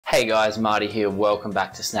Hey guys, Marty here. Welcome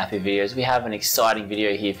back to Snappy Videos. We have an exciting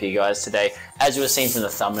video here for you guys today. As you were seeing from the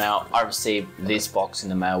thumbnail, I received this box in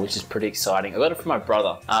the mail, which is pretty exciting. I got it from my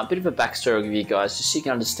brother. A bit of a backstory I'll give you guys, just so you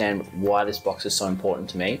can understand why this box is so important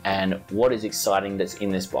to me and what is exciting that's in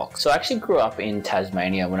this box. So I actually grew up in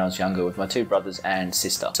Tasmania when I was younger with my two brothers and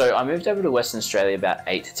sister. So I moved over to Western Australia about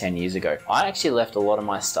 8 to 10 years ago. I actually left a lot of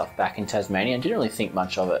my stuff back in Tasmania and didn't really think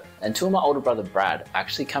much of it until my older brother Brad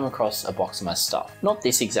actually came across a box of my stuff. Not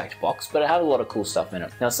this exact box, but it had a lot of cool stuff in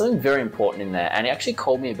it. Now, something very important in there, and he actually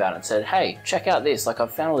called me about it and said, hey, check out this, like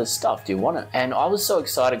I've found all this stuff, do you want it? And I was so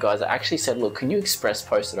excited, guys, I actually said, look, can you express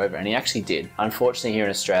post it over? And he actually did. Unfortunately, here in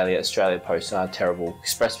Australia posts are terrible.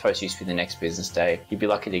 Express post used to be the next business day. You'd be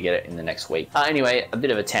lucky to get it in the next week. Anyway, a bit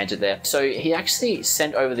of a tangent there. So he actually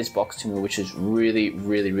sent over this box to me, which is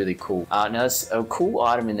really cool. Now there's a cool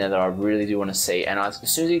item in there that I really do want to see, and as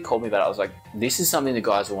soon as he called me about it, I was like, this is something the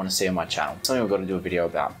guys will want to see on my channel. Something we've got to do a video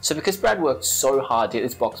about. So because Brad worked so hard to get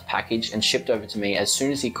this box packaged and shipped over to me as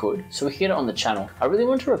soon as he could, so we could get it on the channel, I really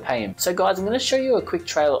wanted to repay him. So guys, I'm going to show you a quick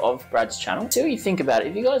trailer of Brad's channel. See what you think about it.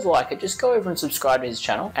 If you guys like it, just go over and subscribe to his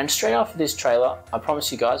channel. And straight after this trailer, I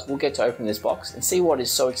promise you guys, we'll get to open this box and see what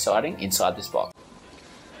is so exciting inside this box.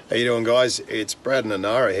 How you doing, guys? It's Brad and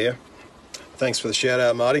Anara here. Thanks for the shout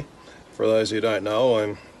out, Marty. For those who don't know,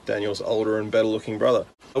 I'm Daniel's older and better looking brother.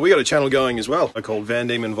 We got a channel going as well called Van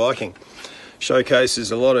Diemen Viking.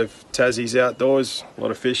 Showcases a lot of Tassie's outdoors, a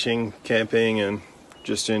lot of fishing, camping, and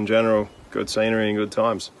just in general, good scenery and good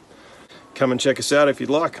times. Come and check us out if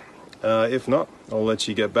you'd like. If not, I'll let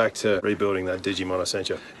you get back to rebuilding that Digimon I sent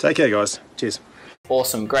you. Take care, guys. Cheers.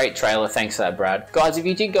 Awesome, great trailer, thanks for that, Brad. Guys, if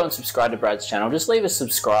you did go and subscribe to Brad's channel, just leave us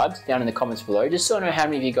subscribed down in the comments below, just so I know how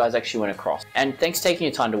many of you guys actually went across. And thanks for taking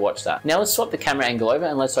your time to watch that. Now let's swap the camera angle over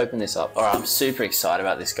and let's open this up. Alright, I'm super excited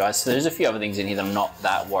about this, guys. So there's a few other things in here that I'm not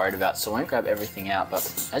that worried about, so I won't grab everything out, but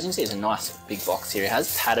as you can see, it's a nice big box here. It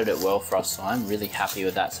has padded it well for us, so I'm really happy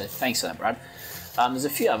with that, so thanks for that, Brad. There's a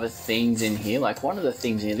few other things in here, like one of the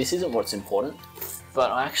things in here, this isn't what's important,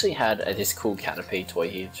 but I actually had this cool Caterpie toy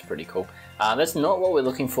here, which is pretty cool. That's not what we're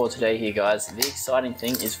looking for today here, guys. The exciting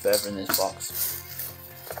thing is further in this box.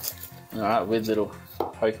 Alright, with little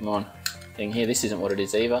Pokemon thing here. This isn't what it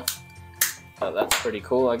is either, but that's pretty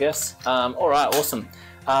cool, I guess. Alright, awesome.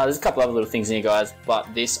 There's a couple other little things in here, guys, but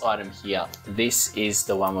this item here, this is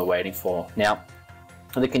the one we're waiting for. Now,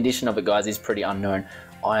 the condition of it, guys, is pretty unknown.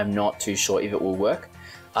 I am not too sure if it will work.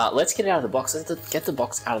 Let's get it out of the box. Let's get the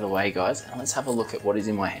box out of the way, guys, and let's have a look at what is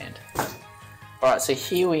in my hand. Alright, so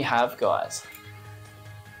here we have, guys,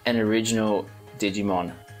 an original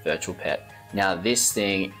Digimon Virtual Pet. Now this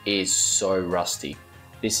thing is so rusty.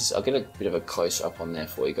 I'll get a bit of a close up on there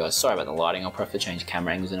for you guys. Sorry about the lighting, I'll probably have to change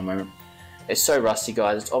camera angles in a moment. It's so rusty,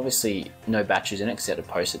 guys. It's obviously no batteries in it because he had to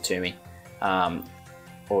post it to me.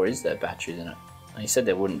 Or is there batteries in it? He said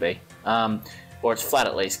there wouldn't be. Or it's flat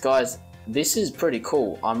at least. Guys, this is pretty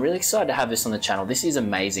cool. I'm really excited to have this on the channel. This is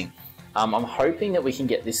amazing. I'm hoping that we can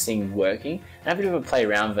get this thing working and have a bit of a play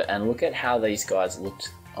around with it and look at how these guys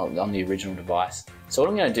looked on the original device. So what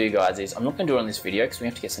I'm going to do, guys, is I'm not going to do it on this video because we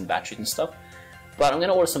have to get some batteries and stuff, but I'm going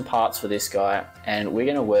to order some parts for this guy and we're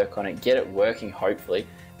going to work on it, get it working hopefully.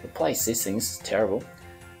 Replace this thing, this is terrible.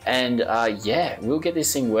 And yeah, we'll get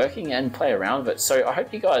this thing working and play around with it. So I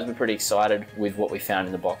hope you guys were pretty excited with what we found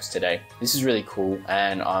in the box today. This is really cool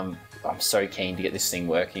and I'm so keen to get this thing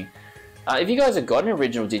working. If you guys have got an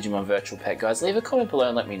original Digimon Virtual Pet, guys, leave a comment below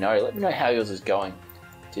and let me know. Let me know how yours is going.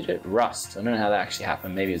 Did it rust? I don't know how that actually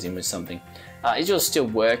happened. Maybe it was in with something. Is yours still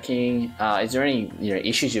working? Is there any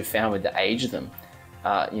issues you've found with the age of them?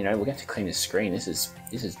 We're going to have to clean the screen. This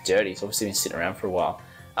is dirty. It's obviously been sitting around for a while.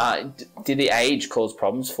 Did the age cause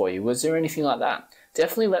problems for you? Was there anything like that?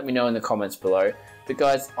 Definitely let me know in the comments below. But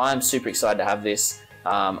guys, I'm super excited to have this.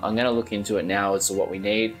 I'm going to look into it now as to what we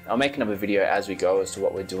need. I'll make another video as we go as to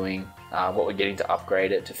what we're doing, what we're getting to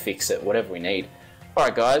upgrade it, to fix it, whatever we need.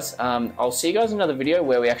 Alright guys, I'll see you guys in another video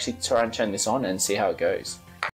where we actually try and turn this on and see how it goes.